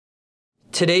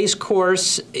Today's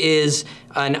course is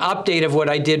an update of what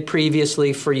I did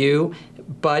previously for you,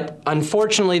 but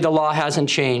unfortunately the law hasn't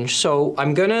changed. So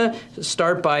I'm going to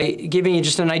start by giving you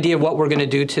just an idea of what we're going to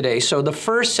do today. So the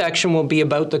first section will be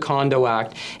about the Condo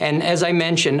Act. And as I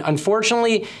mentioned,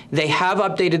 unfortunately they have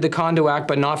updated the Condo Act,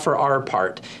 but not for our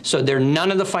part. So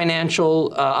none of the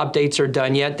financial updates are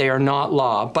done yet. They are not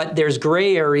law. But there's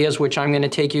gray areas, which I'm going to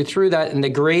take you through that. And the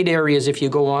gray areas, if you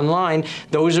go online,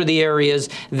 those are the areas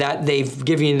that they've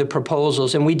given you the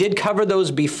proposals. And we did cover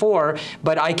those before,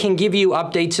 but I can give you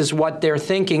updates as what they're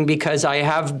thinking, because I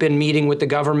have been meeting with the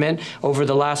government over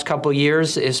the last couple of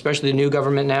years, especially the new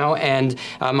government now, and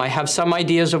I have some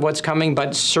ideas of what's coming,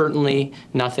 but certainly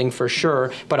nothing for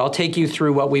sure. But I'll take you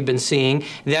through what we've been seeing.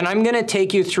 Then I'm going to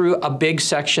take you through a big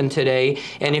section today,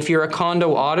 and if you're a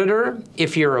condo auditor,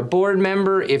 if you're a board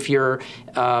member, if you're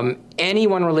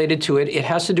anyone related to it, it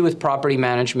has to do with property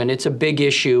management. It's a big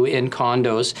issue in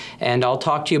condos, and I'll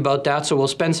talk to you about that, so we'll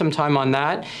spend some time on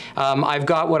that. I've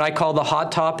got what I call the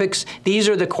hot topics. These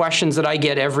are the questions that I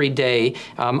get every day.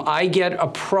 I get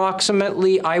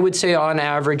approximately, I would say on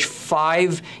average,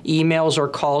 5 emails or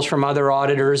calls from other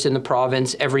auditors in the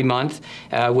province every month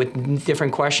with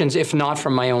different questions, if not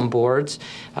from my own boards.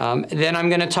 Then I'm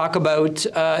going to talk about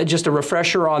just a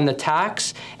refresher on the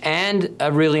tax, and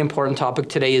a really important topic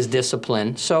today is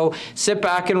discipline. So sit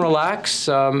back and relax,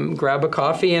 grab a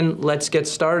coffee, and let's get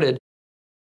started.